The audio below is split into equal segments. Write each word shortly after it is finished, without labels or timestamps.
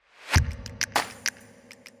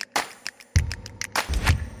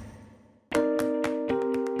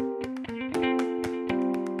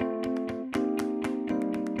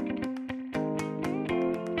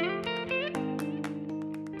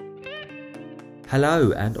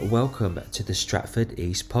Hello and welcome to the Stratford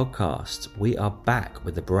East podcast. We are back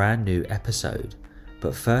with a brand new episode.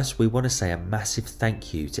 But first, we want to say a massive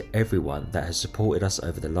thank you to everyone that has supported us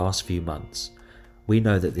over the last few months. We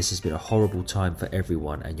know that this has been a horrible time for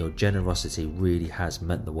everyone, and your generosity really has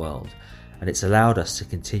meant the world, and it's allowed us to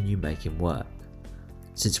continue making work.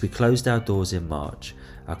 Since we closed our doors in March,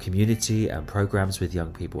 our community and programs with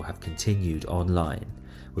young people have continued online,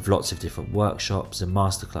 with lots of different workshops and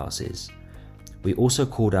masterclasses. We also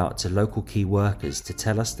called out to local key workers to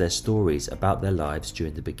tell us their stories about their lives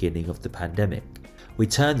during the beginning of the pandemic. We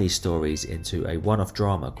turned these stories into a one-off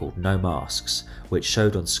drama called No Masks, which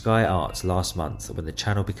showed on Sky Arts last month when the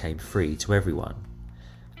channel became free to everyone.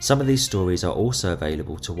 Some of these stories are also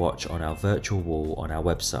available to watch on our virtual wall on our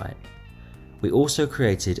website. We also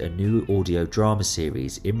created a new audio drama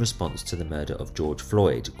series in response to the murder of George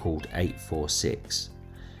Floyd called 846.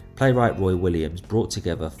 Playwright Roy Williams brought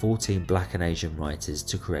together 14 Black and Asian writers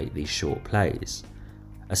to create these short plays.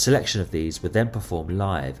 A selection of these were then performed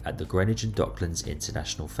live at the Greenwich and Docklands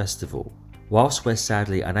International Festival. Whilst we're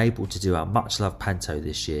sadly unable to do our much-loved Panto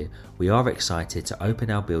this year, we are excited to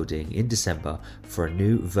open our building in December for a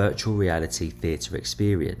new virtual reality theatre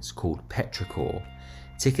experience called Petrichor.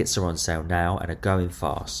 Tickets are on sale now and are going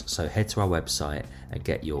fast, so head to our website and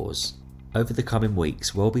get yours. Over the coming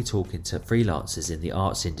weeks, we'll be talking to freelancers in the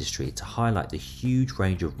arts industry to highlight the huge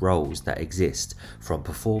range of roles that exist, from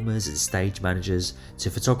performers and stage managers to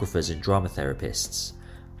photographers and drama therapists.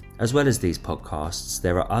 As well as these podcasts,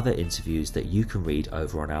 there are other interviews that you can read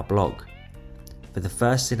over on our blog. For the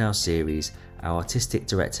first in our series, our artistic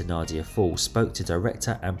director Nadia Fall spoke to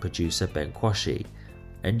director and producer Ben Quashie.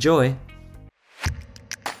 Enjoy!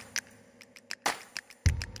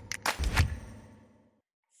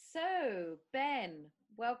 Ben,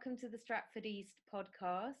 welcome to the Stratford East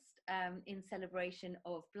podcast in celebration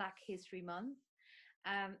of Black History Month.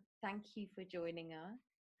 Thank you for joining us.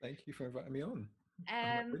 Thank you for inviting me on.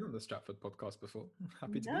 I've not been on the Stratford podcast before.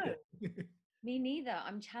 Happy to be here. Me neither.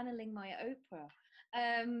 I'm channeling my Oprah.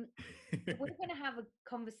 We're going to have a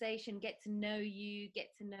conversation, get to know you, get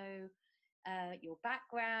to know your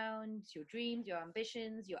background, your dreams, your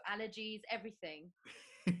ambitions, your allergies, everything.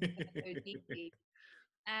 So deeply.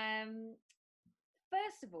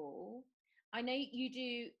 First of all, I know you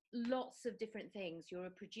do lots of different things. You're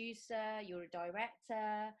a producer, you're a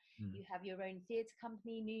director, you have your own theatre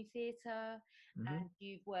company, New Theatre, and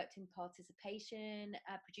you've worked in participation,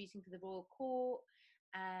 producing for the Royal Court,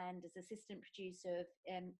 and as assistant producer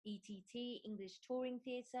of ETT, English Touring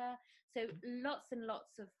Theatre. So lots and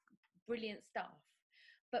lots of brilliant stuff.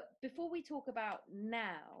 But before we talk about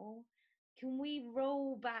now, can we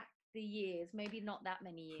roll back the years? Maybe not that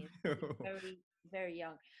many years. Very, very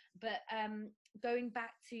young. But going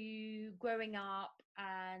back to growing up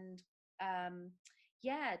and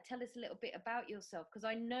tell us a little bit about yourself, because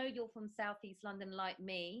I know you're from Southeast London like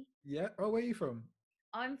me. Yeah. Oh, where are you from?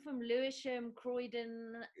 I'm from Lewisham,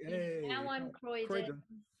 Croydon. Hey, now I'm Croydon.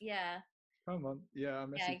 Yeah. Come on. Yeah,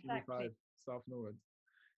 I'm yeah, exactly. South Norwood.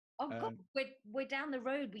 Oh God, we're down the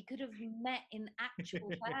road. We could have met in actual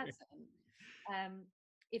person.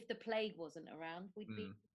 If the plague wasn't around, we'd be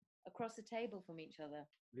across the table from each other.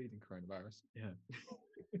 Leading coronavirus. Yeah.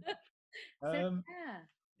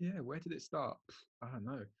 Yeah, where did it start? I don't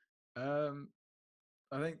know.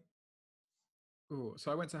 I think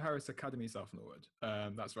so I went to Harris Academy, South Norwood.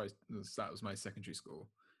 That was my secondary school.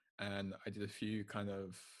 And I did a few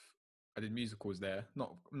I did musicals there,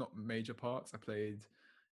 not major parts. I played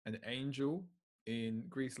an angel in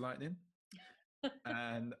Grease Lightning.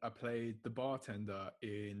 And I played the bartender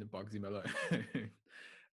in Bugsy Malone.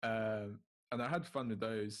 And I had fun with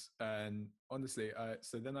those. And honestly,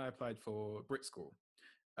 so then I applied for Brit School.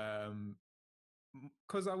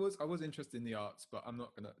 Because I was interested in the arts, but I'm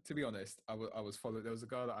not gonna. To be honest, I was followed. There was a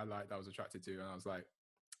girl that I liked, that I was attracted to, and I was like,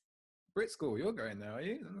 "Brit School, you're going there, are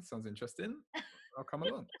you? That sounds interesting. I'll come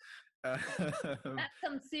along." That's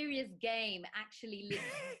some serious game, actually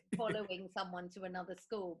following someone to another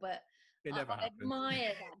school, but it never happened. I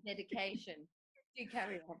admire that dedication. Do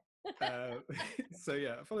carry on. So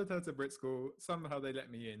yeah, I followed her to Brit School. Somehow they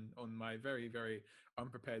let me in on my very, very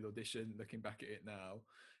unprepared audition. Looking back at it now,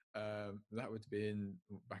 that would have been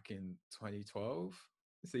back in 2012.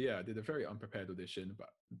 So yeah, I did a very unprepared audition, but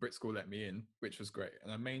Brit School let me in, which was great.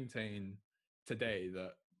 And I maintain today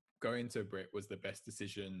that going to Brit was the best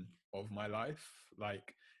decision of my life.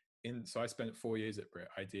 So I spent 4 years at Brit.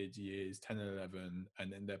 I did years 10 and 11,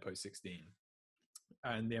 and then their post 16.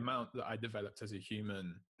 And the amount that I developed as a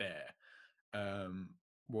human there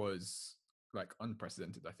was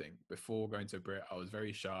unprecedented. I think before going to Brit, I was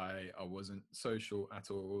very shy. I wasn't social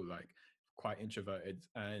at all. quite introverted,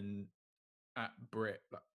 and at Brit,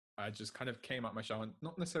 I just kind of came out my shell. And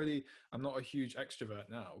not necessarily, I'm not a huge extrovert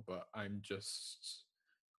now, but I'm just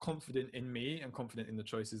confident in me and confident in the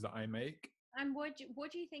choices that I make. And what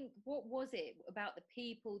do you think? What was it about the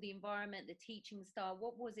people, the environment, the teaching style?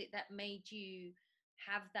 What was it that made you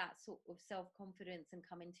have that sort of self-confidence and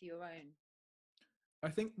come into your own? I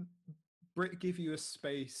think Brit give you a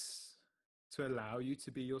space to allow you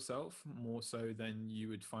to be yourself more so than you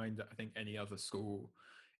would find at, I think, any other school,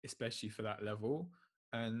 especially for that level.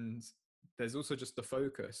 And there's also just the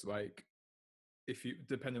focus, like if you,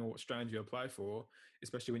 depending on what strand you apply for,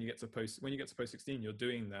 especially when you get to post 16, you're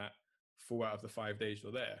doing that 4 out of the 5 days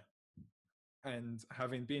you're there. And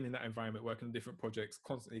having been in that environment, working on different projects,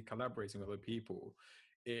 constantly collaborating with other people,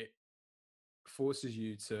 it forces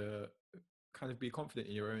you to kind of be confident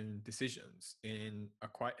in your own decisions in a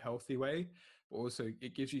quite healthy way, but also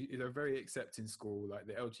it gives you, it's a very accepting school. Like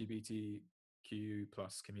the LGBTQ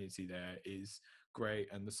plus community there is great,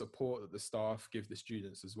 and the support that the staff give the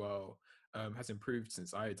students as well has improved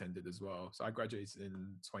since I attended as well. So I graduated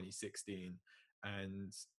in 2016,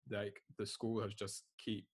 and like the school has just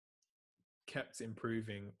kept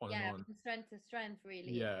improving on and on. From strength to strength,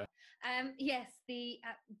 really. Yeah. Yes,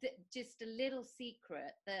 just a little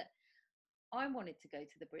secret that I wanted to go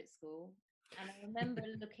to the Brit School, and I remember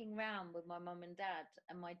looking around with my mum and dad,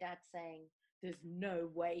 and my dad saying, "There's no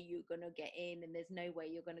way you're gonna get in, and there's no way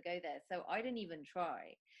you're gonna go there." So I didn't even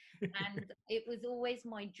try, and it was always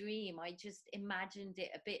my dream. I just imagined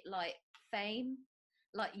it a bit like Fame.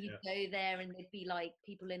 Like you'd go there and there'd be like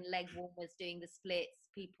people in leg warmers doing the splits,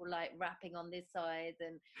 people like rapping on this side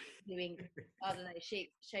and doing, I don't know,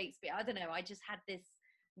 Shakespeare. I don't know. I just had this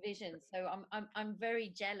vision. So I'm very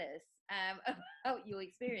jealous about your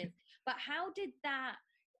experience. But how did that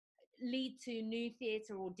lead to New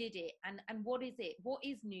Theatre, or did it? And what is it? What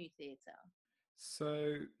is New Theatre?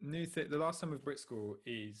 So the last time of Brit School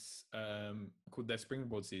is called their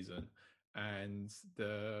Springboard season, and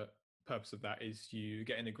the purpose of that is you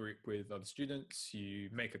get in a group with other students, you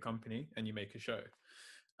make a company, and you make a show,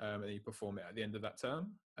 and you perform it at the end of that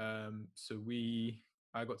term. So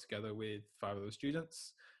I got together with 5 other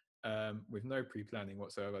students with no pre-planning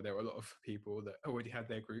whatsoever. There were a lot of people that already had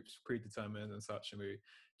their groups predetermined and such, and we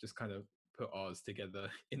just kind of put ours together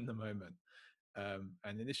in the moment.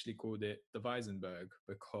 And initially called it the Weisenberg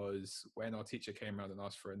because when our teacher came around and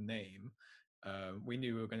asked for a name, we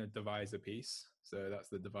knew we were going to devise a piece. So that's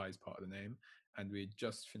the devise part of the name. And we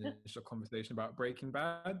just finished a conversation about Breaking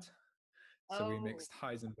Bad. So we mixed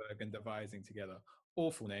Heisenberg and devising together.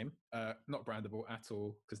 Awful name, not brandable at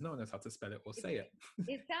all, because no one knows how to spell it or say it.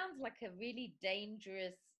 It sounds like a really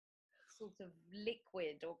dangerous sort of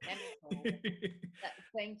liquid or chemical that's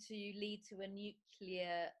going to lead to a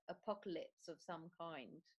nuclear apocalypse of some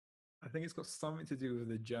kind. I think it's got something to do with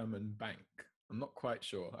the German bank. I'm not quite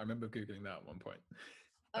sure. I remember Googling that at one point.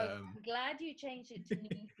 I'm glad you changed it to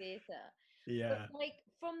New Theatre. Yeah. But like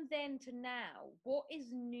from then to now, what is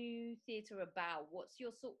New Theatre about? What's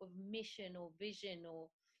your sort of mission or vision, or,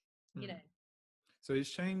 you know? So it's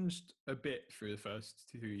changed a bit through the first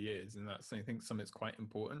 2 years, and that's, I think, something that's quite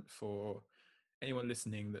important for anyone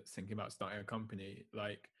listening that's thinking about starting a company.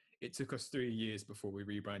 Like, it took us 3 years before we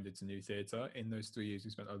rebranded to New Theatre. In those 3 years,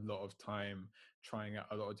 we spent a lot of time trying out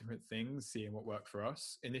a lot of different things, seeing what worked for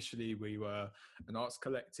us. Initially, we were an arts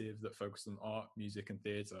collective that focused on art, music, and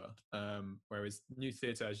theatre. Whereas New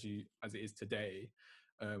Theatre, as it is today,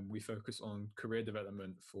 we focus on career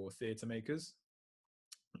development for theatre makers,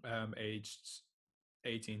 aged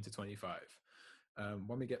 18 to 25.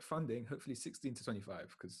 When we get funding, hopefully 16 to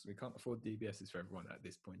 25, because we can't afford DBSs for everyone at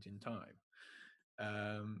this point in time.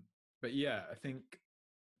 But yeah, I think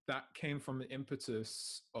that came from the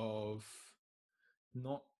impetus of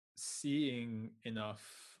not seeing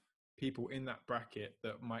enough people in that bracket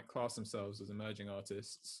that might class themselves as emerging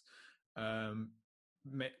artists,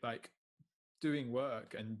 like doing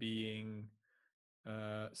work and being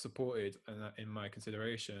supported in my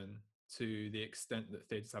consideration to the extent that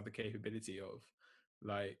theatres have the capability of.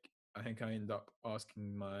 Like, I think I end up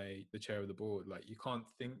asking the chair of the board, like, you can't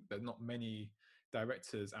think there's not many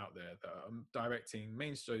directors out there that are directing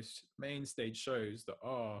main stage shows that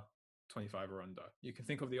are 25 or under. You can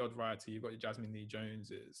think of the odd writer, you've got your Jasmine Lee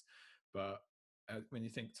Joneses, but when you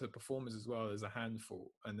think to performers as well, there's a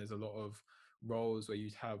handful, and there's a lot of roles where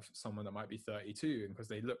you'd have someone that might be 32, and because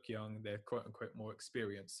they look young, they're quote unquote more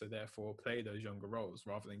experienced, so therefore play those younger roles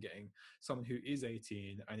rather than getting someone who is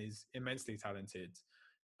 18 and is immensely talented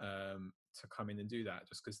to come in and do that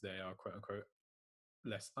just because they are quote unquote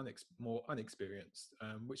more unexperienced,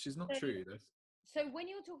 which is not true. So when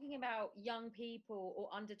you're talking about young people or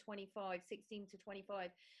under 25, 16 to 25,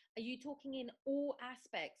 are you talking in all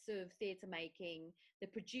aspects of theatre making, the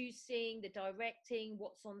producing, the directing,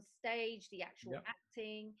 what's on stage, the actual Yep.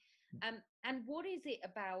 acting? And what is it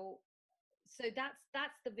about? So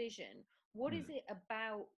that's the vision. What is it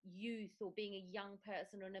about youth or being a young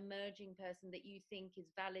person or an emerging person that you think is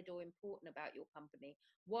valid or important about your company?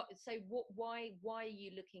 Why are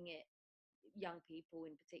you looking at young people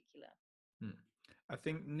in particular? I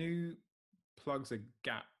think new plugs a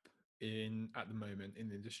gap in at the moment in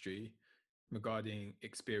the industry regarding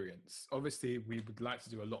experience. Obviously, we would like to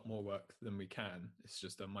do a lot more work than we can. It's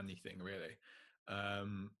just a money thing, really.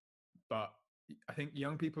 But I think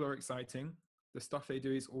young people are exciting. The stuff they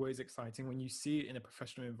do is always exciting. When you see it in a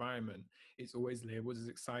professional environment, it's always labeled as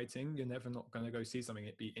exciting. You're never not going to go see something,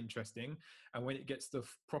 it'd be interesting. And when it gets the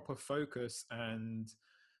proper focus and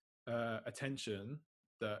attention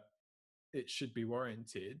that it should be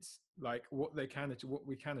warranted, like what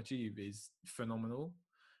we can achieve is phenomenal.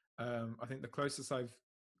 I think the closest I've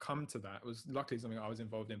come to that was luckily something I was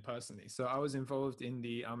involved in personally. So I was involved in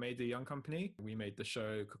the Almeida Young Company. We made the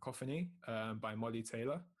show Cacophony by Molly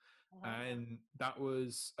Taylor. And that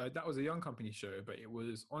was a young company show, but it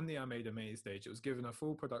was on the Almeida main stage. It was given a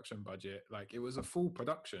full production budget, like it was a full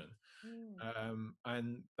production.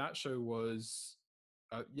 And that show was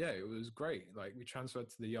it was great. Like we transferred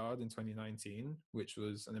to the Yard in 2019, which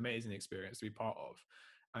was an amazing experience to be part of.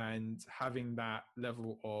 And having that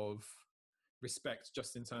level of respect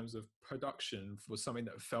just in terms of production was something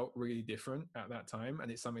that felt really different at that time.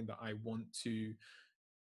 And it's something that I want to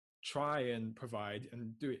try and provide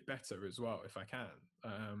and do it better as well if I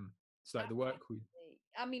can. So like the work we...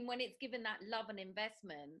 I mean, when it's given that love and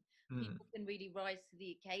investment, people can really rise to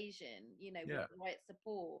the occasion, you know, with the right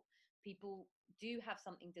support. People do have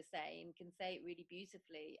something to say and can say it really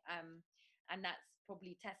beautifully. And that's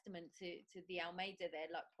probably testament to the Almeida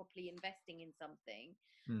there, like properly investing in something.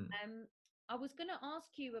 I was going to ask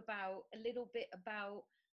you about a little bit about,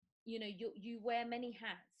 you know, you wear many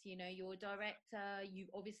hats, you know, you're a director, you've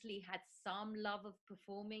obviously had some love of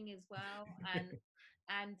performing as well,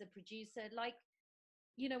 and a producer. Like,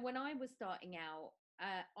 you know, when I was starting out,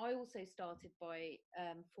 I also started by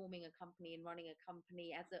forming a company and running a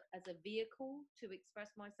company as a vehicle to express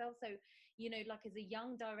myself. So, you know, like as a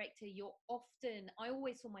young director, I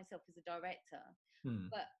always saw myself as a director,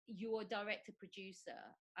 but you're a director producer.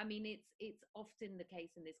 I mean, it's often the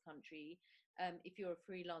case in this country. If you're a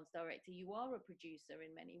freelance director, you are a producer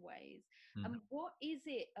in many ways. What is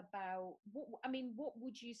it about? What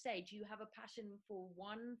would you say? Do you have a passion for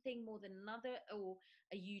one thing more than another, or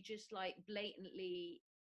are you just like blatantly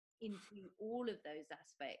into all of those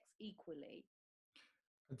aspects equally?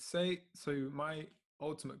 I'd say so. My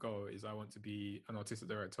ultimate goal is I want to be an artistic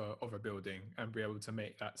director of a building and be able to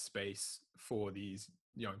make that space for these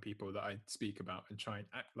young people that I speak about and try and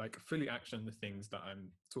like fully action the things that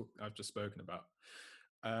I've just spoken about.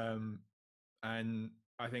 And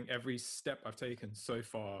I think every step I've taken so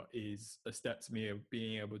far is a step to me of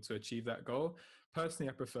being able to achieve that goal. Personally,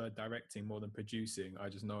 I prefer directing more than producing. I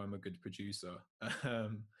just know I'm a good producer.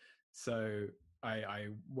 So I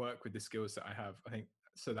work with the skills that I have. I think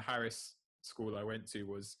so. The Harris School I went to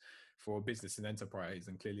was for business and enterprise,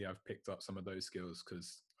 and clearly I've picked up some of those skills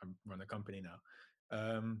because I run a company now.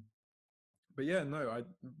 But yeah, no, I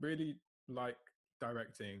really like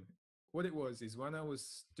directing. What it was is when I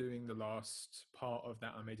was doing the last part of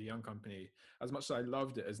that Almeida Young Company, as much as I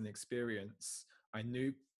loved it as an experience, I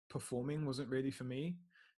knew performing wasn't really for me.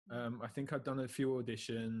 I think I'd done a few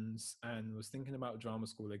auditions and was thinking about drama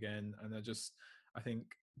school again. And I think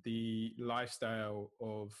the lifestyle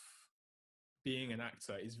of being an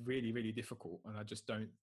actor is really, really difficult. And I just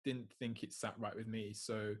didn't think it sat right with me.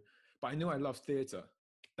 So, but I knew I loved theatre.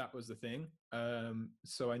 That was the thing.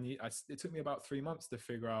 So it took me about 3 months to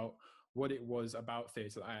figure out what it was about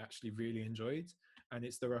theatre that I actually really enjoyed. And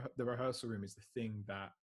it's the rehearsal room is the thing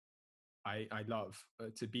that I love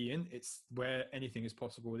to be in. It's where anything is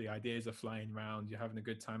possible. The ideas are flying around. You're having a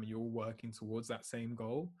good time and you're all working towards that same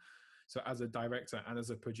goal. So as a director and as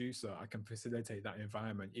a producer, I can facilitate that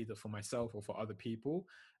environment either for myself or for other people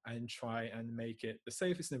and try and make it the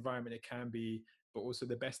safest environment it can be, but also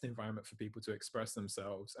the best environment for people to express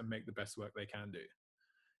themselves and make the best work they can do.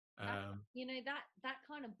 You know, that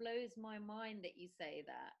kind of blows my mind that you say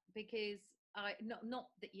that, because not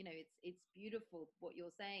that, you know, it's beautiful what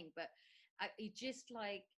you're saying, but it just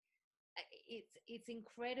like it's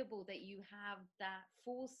incredible that you have that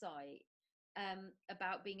foresight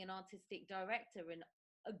about being an artistic director. And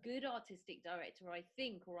a good artistic director, I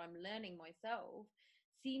think, or I'm learning myself,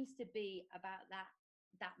 seems to be about that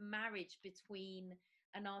that marriage between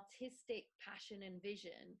an artistic passion and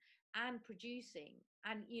vision and producing.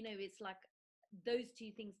 And you know, it's like those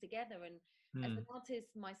two things together. And as an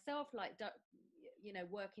artist myself, like, you know,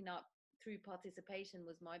 working up through participation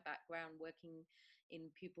was my background, working in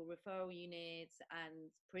pupil referral units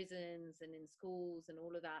and prisons and in schools and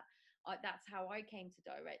all of that. That's how I came to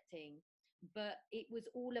directing. But it was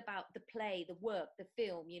all about the play, the work, the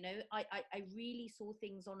film. You know, I really saw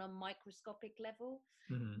things on a microscopic level.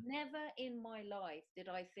 Never in my life did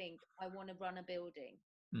I think I want to run a building.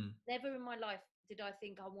 Never in my life did I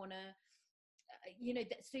think I want to, you know,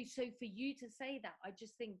 so for you to say that, I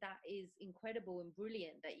just think that is incredible and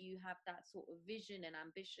brilliant that you have that sort of vision and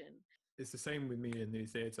ambition. It's the same with me in new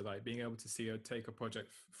theatre, like being able to see or take a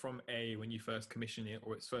project from A when you first commission it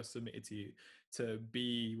or it's first submitted to you, to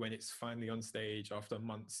B when it's finally on stage after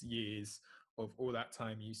months, years of all that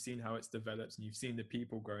time. You've seen how it's developed and you've seen the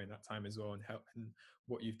people grow in that time as well, and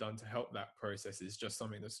what you've done to help that process is just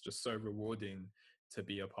something that's just so rewarding to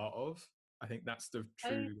be a part of. I think that's the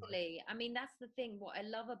true. Totally. I mean, that's the thing. What I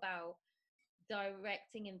love about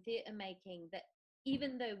directing and theatre making, that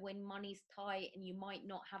even though when money's tight and you might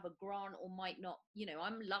not have a grant or might not, you know,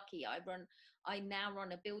 I'm lucky. I now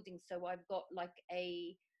run a building, so I've got like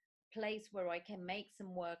a place where I can make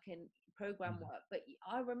some work and program work. But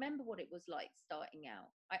I remember what it was like starting out.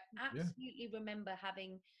 I absolutely remember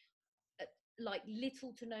having like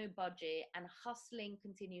little to no budget and hustling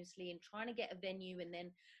continuously and trying to get a venue, and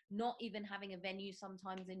then not even having a venue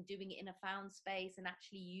sometimes and doing it in a found space and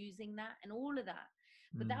actually using that and all of that.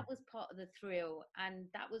 But that was part of the thrill, and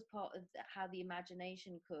that was part of how the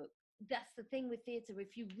imagination cooked. That's the thing with theatre.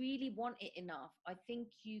 If you really want it enough, I think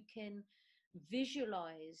you can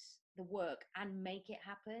visualize the work and make it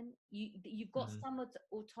happen. You've got some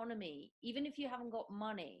autonomy, even if you haven't got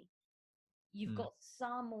money. You've got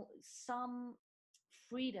some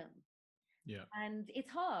freedom. Yeah. And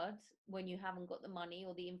it's hard when you haven't got the money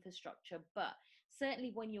or the infrastructure, but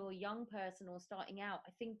certainly when you're a young person or starting out,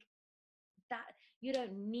 I think that you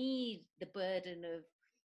don't need the burden of,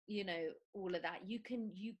 you know, all of that. You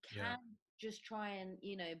can just try and,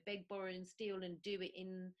 you know, beg, borrow and steal and do it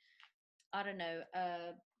in, I don't know,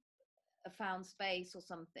 a found space or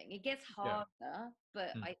something. It gets harder,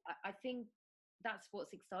 but I think that's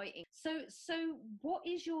what's exciting. So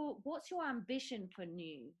what's your ambition for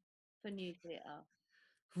new theatre?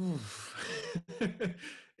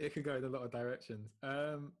 It could go in a lot of directions.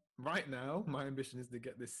 Right now, my ambition is to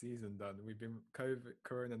get this season done. We've been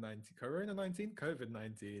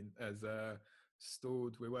COVID-19 has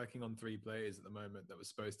stalled. We're working on 3 plays at the moment that we're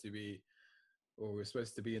supposed to be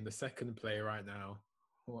in the second play right now.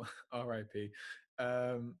 RIP.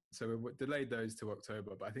 So we delayed those to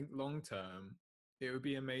October, but I think long term it would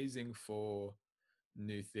be amazing for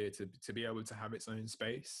new theatre to be able to have its own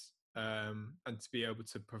space, and to be able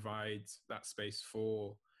to provide that space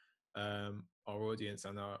for our audience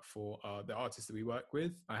and for the artists that we work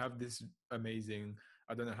with. I have this amazing,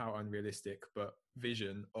 I don't know how unrealistic, but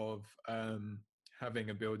vision of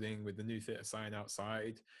having a building with the new theatre sign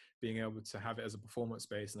outside, being able to have it as a performance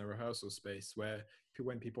space and a rehearsal space where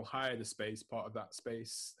when people hire the space, part of that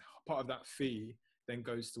fee then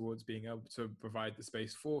goes towards being able to provide the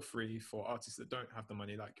space for free for artists that don't have the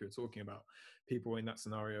money, like you were talking about. People in that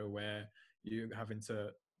scenario where you're having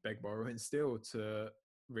to beg, borrow and steal to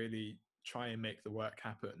really try and make the work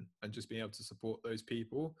happen, and just being able to support those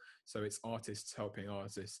people. So it's artists helping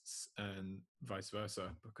artists and vice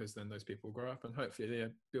versa, because then those people grow up and hopefully they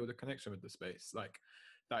build a connection with the space. Like,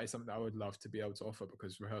 that is something that I would love to be able to offer,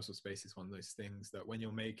 because rehearsal space is one of those things that when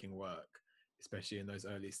you're making work, especially in those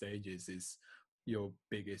early stages, is your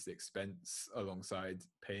biggest expense alongside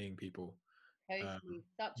paying people. Totally.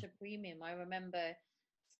 Such a premium. I remember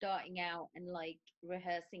starting out and like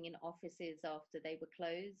rehearsing in offices after they were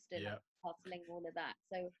closed and hustling all of that.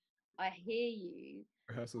 So I hear you.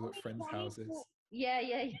 Rehearsals at friends' houses. Yeah.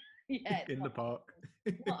 In the park.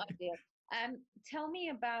 Not ideal. Tell me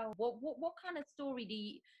about what kind of story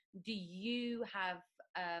do you have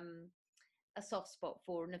a soft spot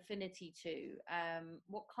for, an affinity to?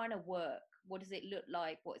 What kind of work? What does it look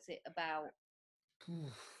like? What's it about?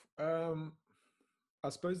 I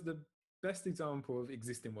suppose the best example of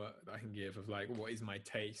existing work that I can give of like what is my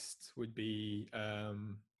taste would be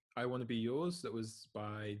I Want to Be Yours, that was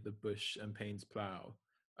by The Bush and Payne's Plough.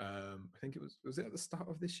 I think it was it at the start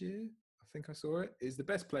of this year? I think I saw it. It's the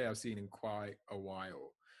best play I've seen in quite a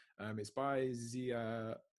while. It's by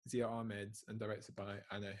Zia Ahmed and directed by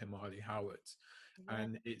Anna Himali Howard.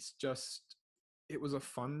 And it was a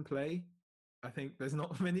fun play. I think there's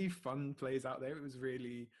not many fun plays out there. It was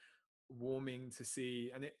really warming to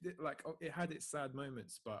see, and it had its sad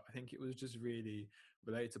moments, but I think it was just really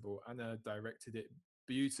relatable. Anna directed it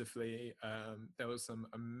beautifully. There was some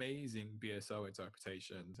amazing BSL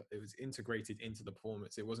interpretations. It was integrated into the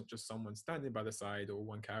performance. It wasn't just someone standing by the side or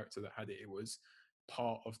one character that had it. It was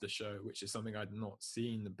part of the show, which is something I'd not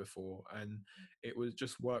seen before, and it was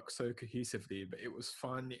just worked so cohesively. But it was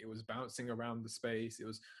fun. It was bouncing around the space. It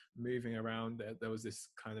was moving around. There was this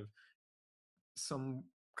kind of some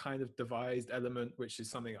kind of devised element, which is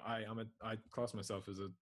something I class myself as a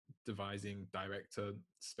devising director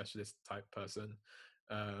specialist type person.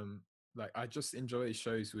 Like I just enjoy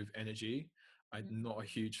shows with energy. I'm not a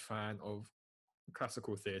huge fan of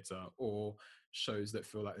classical theatre or shows that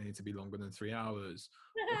feel like they need to be longer than 3 hours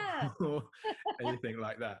or anything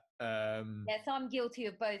like that. Yes, I'm guilty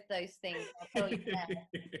of both those things. I'll tell you that.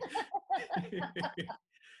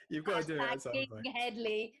 You've got to do it at some point.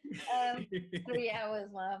 Headley, 3 hours,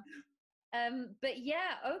 love. But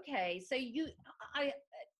yeah, okay. So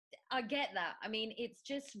I get that. I mean, it's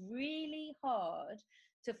just really hard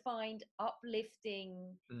to find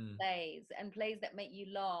uplifting plays and plays that make you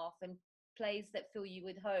laugh and plays that fill you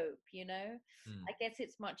with hope, you know. I guess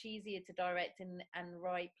it's much easier to direct and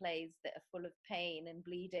write plays that are full of pain and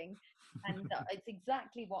bleeding, and it's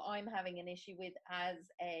exactly what I'm having an issue with as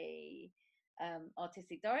a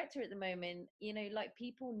artistic director at the moment. You know, like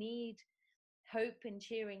people need hope and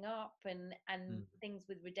cheering up and things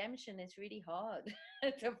with redemption. Is really hard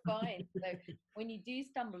to find. So when you do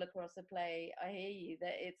stumble across a play, I hear you,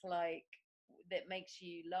 that it's like that makes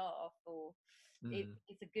you laugh, or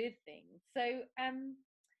it's a good thing. So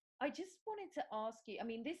I just wanted to ask you, I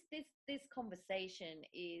mean, this conversation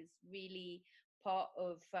is really part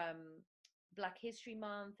of Black History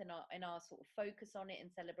Month and our sort of focus on it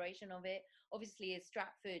and celebration of it. Obviously, as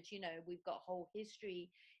Stratford, you know, we've got whole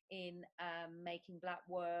history in making Black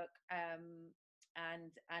work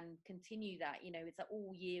and continue that. You know, it's an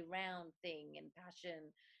all year round thing and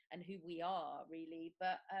passion and who we are, really.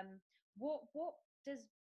 But what does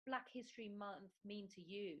Black History Month mean to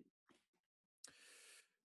you?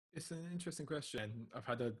 It's an interesting question. I've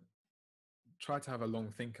tried to have a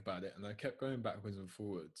long think about it, and I kept going backwards and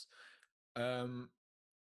forwards.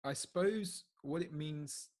 I suppose what it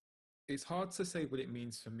means, it's hard to say what it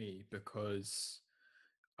means for me because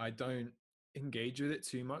I don't engage with it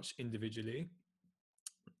too much individually.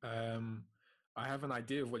 I have an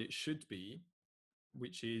idea of what it should be,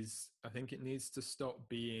 which is I think it needs to stop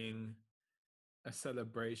being a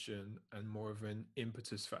celebration and more of an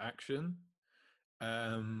impetus for action.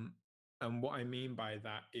 And what I mean by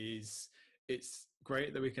that is it's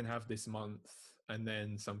great that we can have this month, and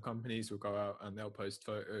then some companies will go out and they'll post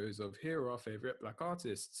photos of here are our favorite Black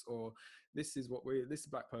artists, or this is what this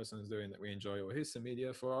Black person is doing that we enjoy, or here's some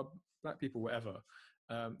media for our Black people, whatever.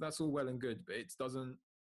 That's all well and good, but it doesn't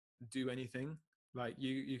do anything. Like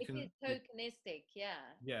you can. It's tokenistic,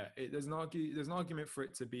 yeah. There's an argument for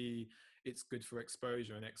it to be. It's good for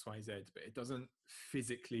exposure and XYZ, but it doesn't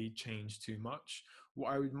physically change too much.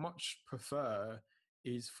 What I would much prefer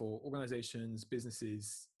is for organizations,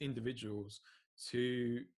 businesses, individuals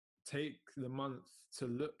to take the month to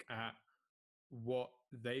look at what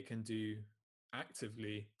they can do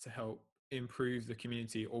actively to help improve the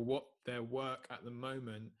community, or what their work at the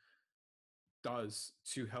moment does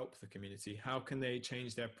to help the community. How can they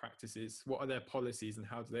change their practices? What are their policies and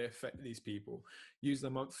how do they affect these people? Use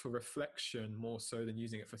the month for reflection more so than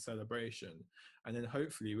using it for celebration. And then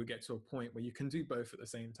hopefully we'll get to a point where you can do both at the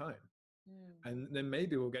same time. And then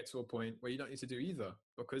maybe we'll get to a point where you don't need to do either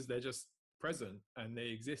because they're just present and they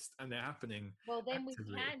exist and they're happening. Well, then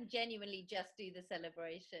actively. We can genuinely just do the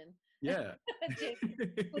celebration. Yeah.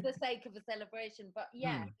 For the sake of a celebration. But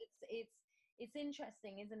yeah, it's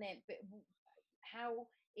interesting, isn't it? But how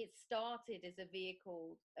it started as a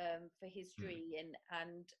vehicle for history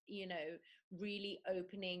and you know, really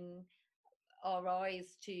opening our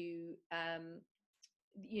eyes to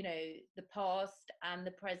you know, the past and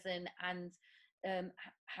the present, and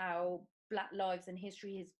how Black lives and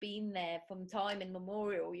history has been there from time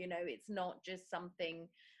immemorial. You know, it's not just something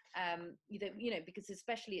you know, because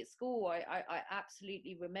especially at school, I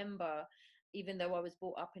absolutely remember, even though I was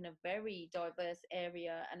brought up in a very diverse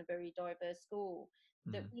area and a very diverse school,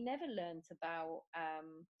 that we never learned about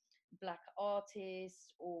Black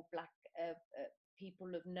artists or Black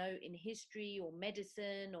people of note in history or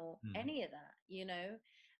medicine or any of that, you know.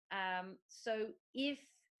 So if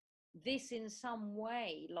this in some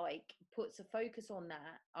way like puts a focus on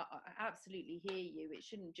that, I absolutely hear you. It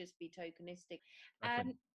shouldn't just be tokenistic.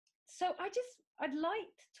 And so I'd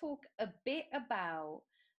like to talk a bit about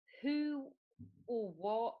who or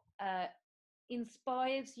what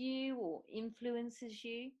inspires you or influences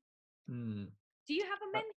you? Mm. Do you have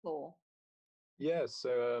a mentor? Yeah,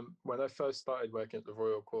 so when I first started working at the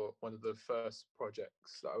Royal Court, one of the first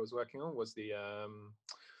projects that I was working on was the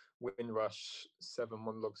Windrush 7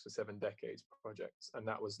 Monologues for 7 Decades project, and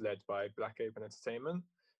that was led by Black Apron Entertainment,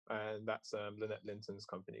 and that's Lynette Linton's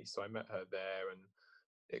company. So I met her there, and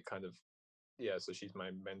it kind of, yeah, so she's my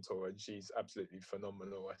mentor, and she's absolutely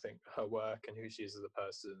phenomenal. I think her work and who she is as a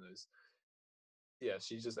person is, yeah,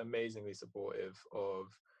 she's just amazingly supportive of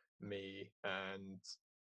me, and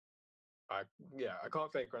I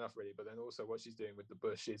can't thank her enough really. But then also what she's doing with the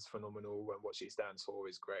Bush is phenomenal, and what she stands for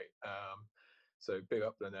is great. So big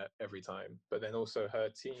up Lynette every time. But then also her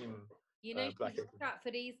team, You know, Black she's a Apron.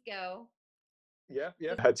 Stratford East girl. Yeah.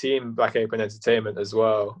 Her team, Black Apron Entertainment as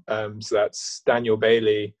well. So that's Daniel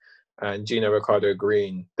Bailey and Gino Ricardo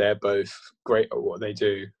Green. They're both great at what they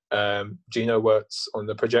do. Gino works on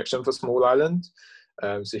the projection for Small Island.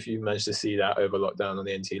 So if you manage to see that over lockdown on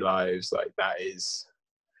the NT Lives, like that is,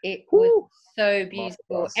 it was so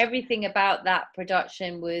beautiful. Masterclass. Everything about that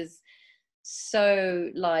production was so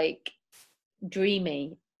like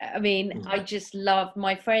dreamy. I mean, I just loved,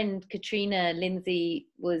 my friend Katrina Lindsay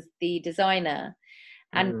was the designer,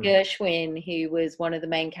 and Gershwin, who was one of the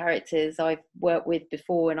main characters I've worked with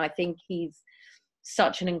before, and I think he's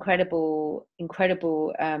such an incredible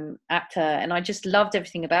actor, and I just loved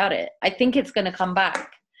everything about it. I think it's going to come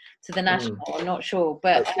back to the National. I'm not sure,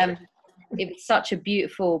 but it was such a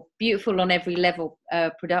beautiful on every level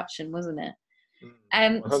production, wasn't it?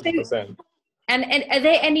 100%. So, and are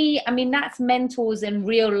there any, I mean, that's mentors and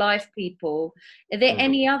real life people. Are there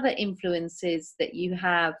any other influences that you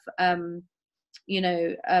have,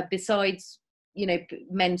 besides,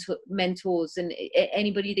 mentors, and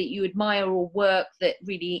anybody that you admire or work that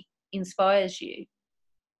really inspires you?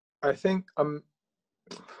 I think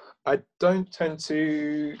I don't tend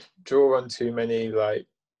to draw on too many, like,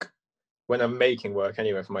 when I'm making work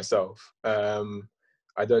anyway for myself.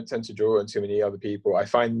 I don't tend to draw on too many other people. I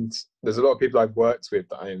find there's a lot of people I've worked with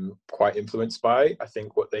that I'm quite influenced by. I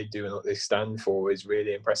think what they do and what they stand for is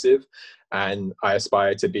really impressive, and I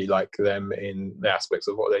aspire to be like them in the aspects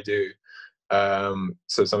of what they do.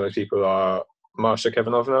 So some of those people are Marsha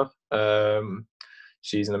Kevinovna.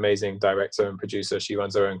 She's an amazing director and producer. She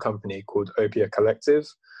runs her own company called Opia Collective.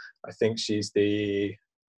 I think she's the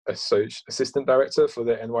assistant director for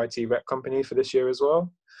the NYT Rep Company for this year as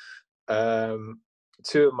well.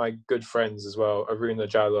 Two of my good friends as well, Aruna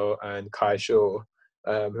Jallo and Kai Shaw,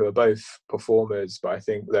 who are both performers, but I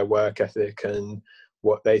think their work ethic and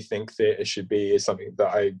what they think theatre should be is something that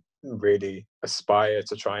I really aspire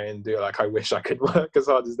to try and do. Like, I wish I could work as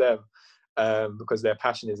hard as them, because their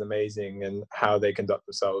passion is amazing, and how they conduct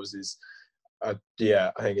themselves is, I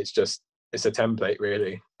think it's a template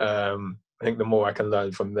really. I think the more I can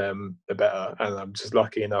learn from them, the better, and I'm just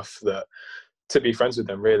lucky enough to be friends with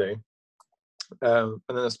them really. And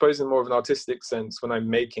then I suppose in more of an artistic sense, when I'm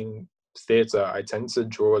making theatre, I tend to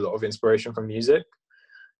draw a lot of inspiration from music.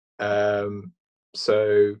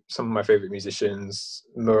 So some of my favourite musicians,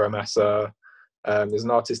 Mura Masa, there's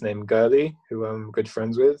an artist named Girly who I'm good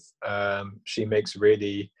friends with. She makes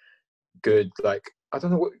really good, like, I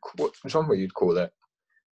don't know what genre you'd call it.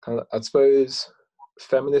 I suppose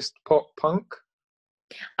feminist pop punk.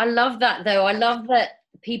 I love that though. I love that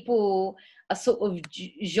people are sort of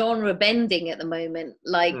genre bending at the moment,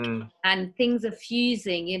 like, and things are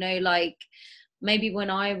fusing, like maybe when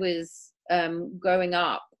I was growing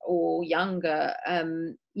up or younger,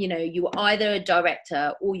 you were either a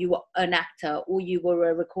director or you were an actor or you were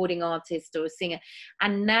a recording artist or a singer.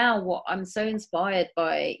 And now what I'm so inspired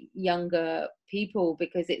by younger people,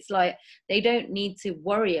 because it's like they don't need to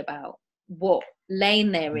worry about what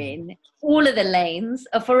lane they're in. All of the lanes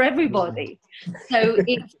are for everybody. So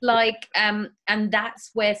it's like, and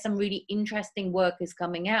that's where some really interesting work is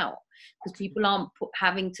coming out, because people aren't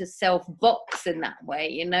having to self-box in that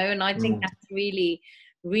way, and I think that's really,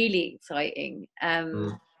 really exciting.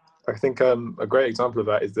 I think a great example of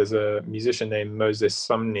that is there's a musician named Moses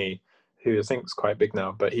Sumney, who I think is quite big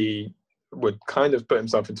now, but he would kind of put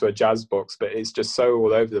himself into a jazz box, but it's just so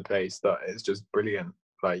all over the place that it's just brilliant.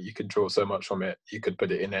 Like, you could draw so much from it. You could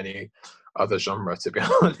put it in any other genre, to be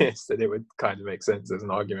honest, and it would kind of make sense as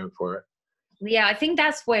an argument for it. Yeah, I think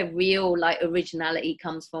that's where real, like, originality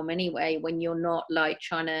comes from anyway, when you're not like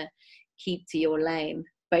trying to keep to your lane,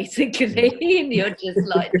 basically, and you're just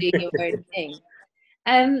like doing your own thing.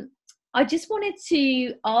 I just wanted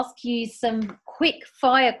to ask you some quick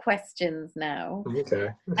fire questions now. Okay.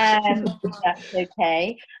 That's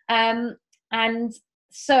okay. And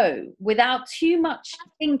so, without too much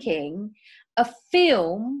thinking, a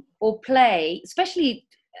film or play, especially,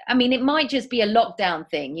 I mean, it might just be a lockdown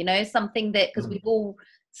thing, you know, something that, because we've all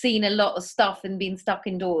seen a lot of stuff and been stuck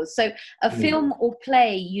indoors. So a film or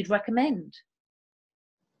play you'd recommend?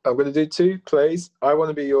 I'm going to do 2 plays. I Want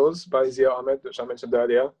to Be Yours by Zia Ahmed, which I mentioned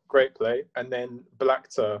earlier. Great play. And then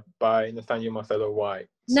Blacta by Nathaniel Marthello White.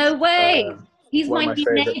 No way. He's one my of my new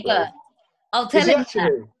favourite neighbour. plays. I'll tell Is he him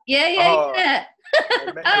actually? that. Yeah.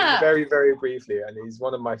 I met him very, very briefly, and he's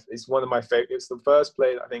one of my favorite. It's the first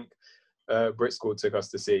play that I think Brit School took us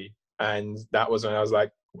to see, and that was when I was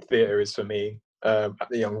like, theatre is for me. At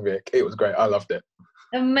the Young Vic, it was great. I loved it.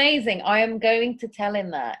 Amazing. I am going to tell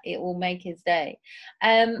him that. It will make his day.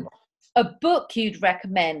 A book you'd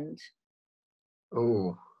recommend?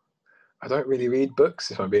 Oh, I don't really read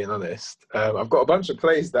books, if I'm being honest. I've got a bunch of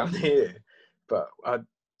plays down here, but I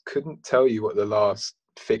couldn't tell you what the last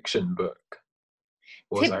fiction book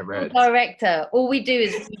was. Typical I read. director. All we do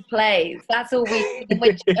is read plays. That's all we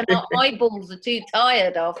do. And our eyeballs are too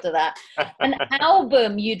tired after that. An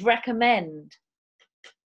album you'd recommend?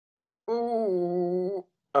 Ooh,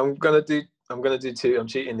 I'm gonna do 2. I'm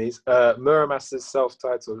cheating these. Muramas's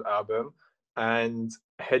self-titled album, and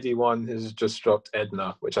Heady One has just dropped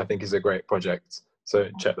Edna, which I think is a great project. So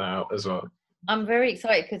check that out as well. I'm very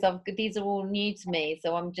excited because these are all new to me,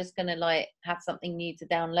 so I'm just gonna like have something new to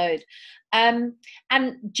download. And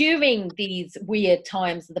during these weird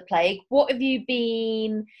times of the plague, what have you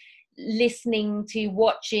been listening to,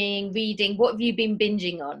 watching, reading? What have you been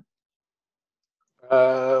binging on?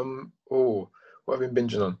 What have I been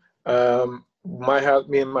binging on?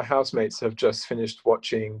 Me and my housemates have just finished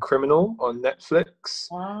watching Criminal on Netflix.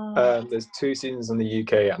 Wow. There's 2 seasons in the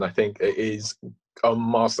UK, and I think it is a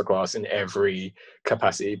masterclass in every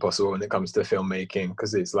capacity possible when it comes to filmmaking,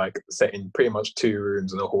 because it's like set in pretty much 2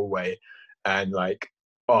 rooms and a hallway, and like,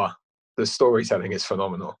 the storytelling is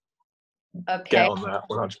phenomenal. Okay. Get on that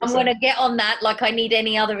 100%. I'm going to get on that like I need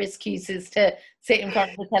any other excuses to sit in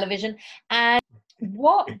front of the television. And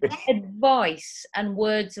what advice and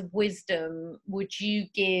words of wisdom would you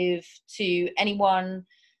give to anyone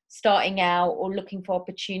starting out or looking for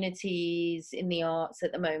opportunities in the arts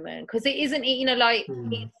at the moment? Because it isn't, you know, like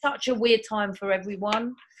it's such a weird time for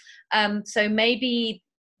everyone. So maybe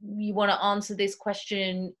you want to answer this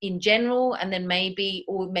question in general, and then maybe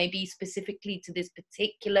specifically to this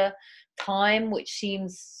particular time, which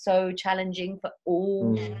seems so challenging for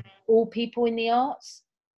all people in the arts.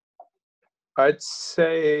 I'd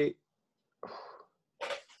say,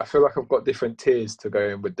 I feel like I've got different tiers to go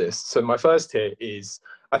in with this. So my first tier is,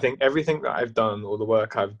 I think everything that I've done, or the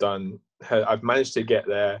work I've done, I've managed to get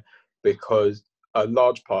there because a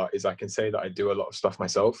large part is I can say that I do a lot of stuff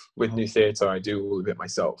myself. With New Theatre, I do all of it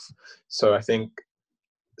myself. So I think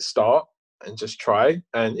start and just try.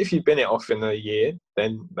 And if you've been it off in a year,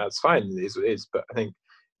 then that's fine. It is what it is. But I think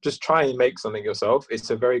just try and make something yourself. It's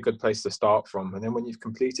a very good place to start from. And then when you've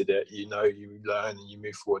completed it, you learn and you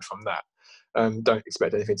move forward from that. Don't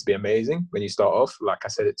expect anything to be amazing when you start off. Like I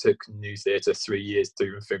said, it took New Theatre 3 years to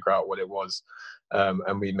even figure out what it was.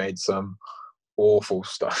 And we made some awful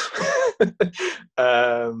stuff.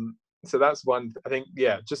 So that's one. I think,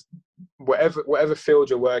 just whatever field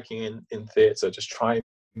you're working in theatre, just try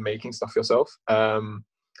making stuff yourself,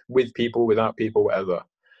 with people, without people, whatever.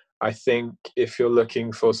 I think if you're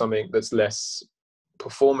looking for something that's less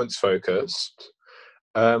performance focused,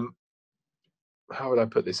 how would I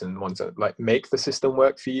put this in one sentence? Like, make the system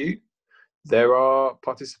work for you. There are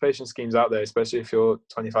participation schemes out there, especially if you're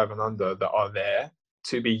 25 and under, that are there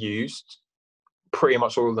to be used. Pretty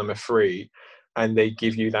much all of them are free, and they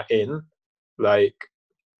give you that in. Like,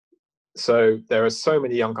 so there are so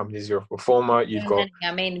many young companies. You're a performer.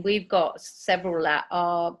 I mean, we've got several at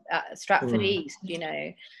Stratford East, you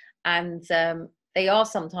know, and they are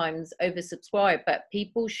sometimes oversubscribed. But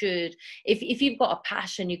people should, if you've got a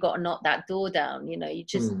passion, you've got to knock that door down. You know,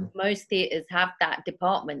 most theatres have that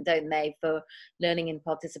department, don't they, for learning and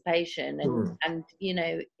participation, and you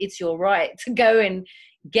know, it's your right to go and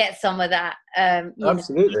get some of that.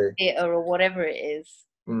 Absolutely, theatre or whatever it is.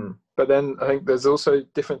 But then I think there's also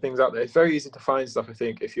different things out there. It's very easy to find stuff, I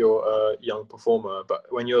think, if you're a young performer. But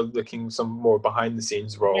when you're looking some more behind the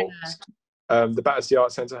scenes roles, the Battersea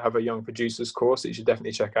Arts Centre have a young producers course that you should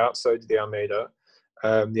definitely check out. So do the Almeida.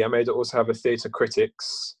 The Almeida also have a theatre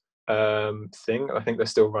critics thing. I think they're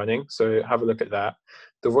still running. So have a look at that.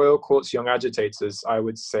 The Royal Court's Young Agitators, I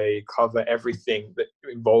would say, cover everything that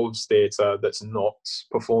involves theatre that's not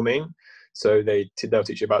performing. So they'll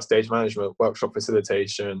teach you about stage management, workshop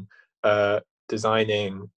facilitation,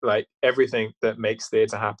 designing, like everything that makes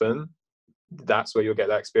theatre happen. That's where you'll get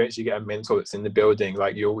that experience. You get a mentor that's in the building,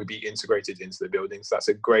 like you'll be integrated into the building. So that's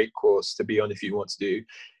a great course to be on if you want to do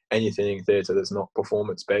anything in theatre that's not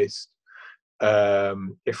performance based.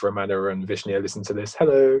 If Romana and Vishnia listen to this,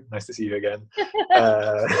 hello, nice to see you again.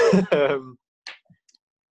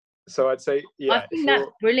 So I'd say, yeah. I think that's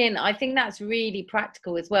brilliant. I think that's really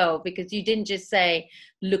practical as well, because you didn't just say,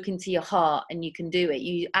 look into your heart and you can do it.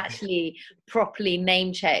 You actually properly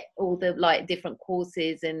name check all the like different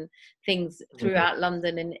courses and things throughout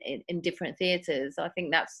London and in different theatres. I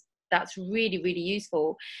think that's really, really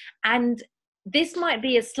useful. And this might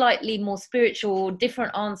be a slightly more spiritual,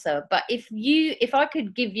 different answer, but if I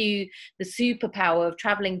could give you the superpower of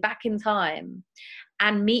traveling back in time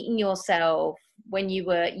and meeting yourself when you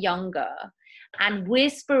were younger and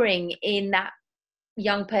whispering in that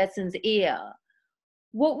young person's ear,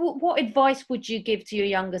 what advice would you give to your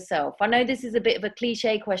younger self? I know this is a bit of a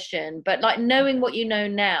cliche question, but like knowing what you know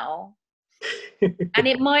now, and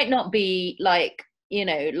it might not be like, you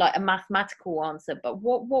know, like a mathematical answer, but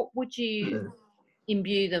what would you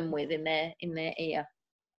imbue them with in their ear?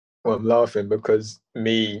 Well, I'm laughing because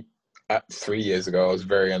me at 3 years ago, I was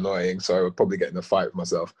very annoying, so I would probably get in a fight with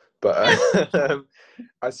myself. But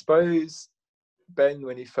I suppose Ben,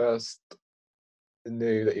 when he first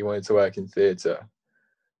knew that he wanted to work in theatre,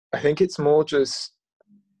 I think it's more just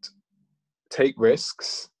take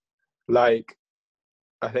risks. Like,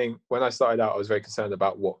 I think when I started out, I was very concerned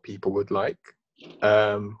about what people would like.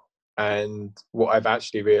 And what I've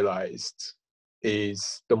actually realised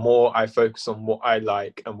is the more I focus on what I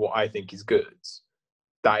like and what I think is good,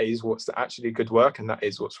 that is what's actually good work, and that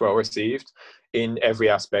is what's well received in every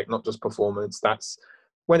aspect, not just performance. That's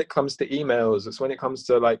when it comes to emails, it's when it comes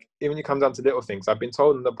to like, even when it comes down to little things. I've been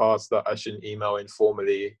told in the past that I shouldn't email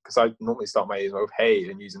informally, because I normally start my email with hey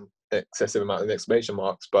and using an excessive amount of exclamation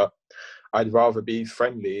marks, but I'd rather be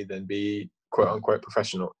friendly than be quote unquote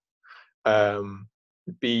professional.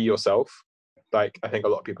 Be yourself. Like, I think a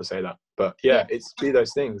lot of people say that, but yeah, it's be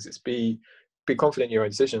those things. It's be confident in your own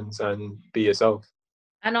decisions and be yourself.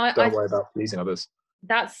 And don't worry about pleasing others.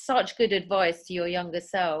 That's such good advice to your younger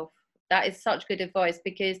self. That is such good advice,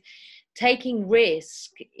 because taking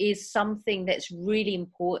risk is something that's really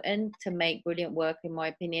important to make brilliant work, in my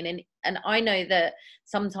opinion. And I know that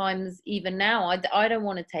sometimes, even now, I don't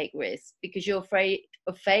want to take risks because you're afraid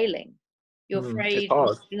of failing. You're afraid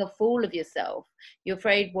of being a fool of yourself. You're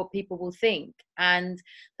afraid what people will think. And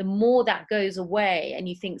the more that goes away and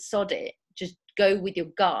you think, sod it, just go with your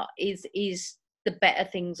gut, is the better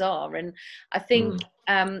things are. And I think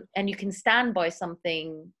and you can stand by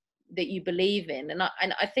something that you believe in, and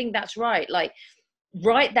I think that's right. Like,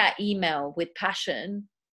 write that email with passion,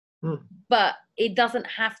 but it doesn't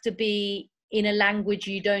have to be in a language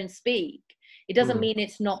you don't speak. It doesn't mean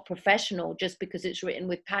it's not professional just because it's written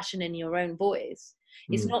with passion in your own voice.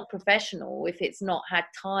 It's not professional if it's not had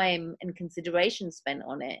time and consideration spent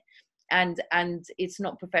on it, and it's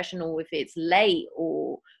not professional if it's late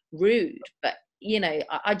or rude. But you know,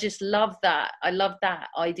 I just love that. I love that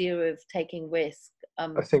idea of taking risk.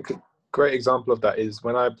 I think a great example of that is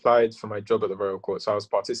when I applied for my job at the Royal Court. So I was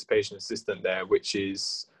participation assistant there, which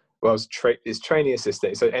is, well, it's trainee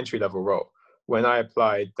assistant. It's an entry-level role. When I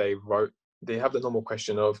applied, they have the normal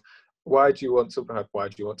question of, why do you want to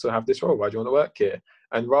have this role? Why do you want to work here?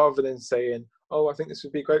 And rather than saying, oh, I think this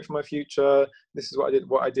would be great for my future, this is what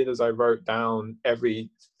I did is I wrote down everywhere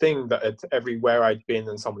I'd been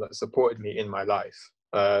and someone that supported me in my life.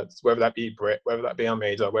 Whether that be Brit, whether that be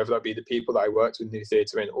Almeida, whether that be the people that I worked with New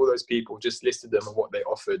Theatre in, all those people, just listed them and what they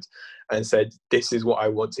offered and said, this is what I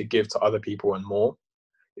want to give to other people and more.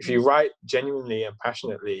 If you write genuinely and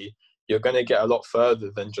passionately, you're going to get a lot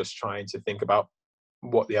further than just trying to think about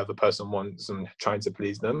what the other person wants and trying to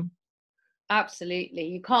please them. Absolutely.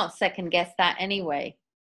 You can't second guess that anyway,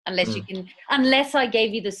 unless you can, unless I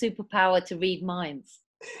gave you the superpower to read minds.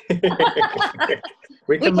 I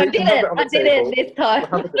did it this time.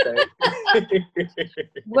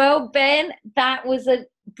 Well, Ben, that was a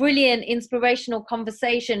brilliant, inspirational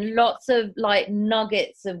conversation. Lots of like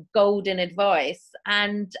nuggets of golden advice,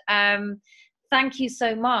 and thank you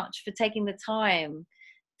so much for taking the time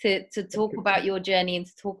to talk about your journey and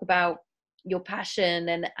to talk about your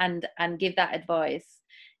passion and give that advice.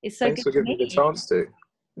 It's so Thanks good for giving me the chance to.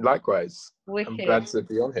 Likewise. Wicked. I'm glad to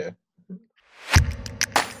be on here.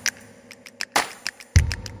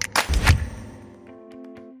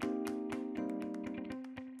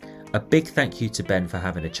 A big thank you to Ben for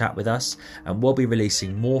having a chat with us, and we'll be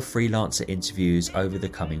releasing more freelancer interviews over the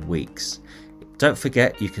coming weeks. Don't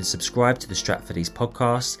forget, you can subscribe to the Stratford East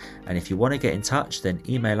podcast, and if you want to get in touch, then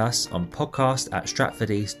email us on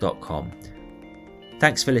podcast@stratfordeast.com.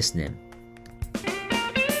 Thanks for listening.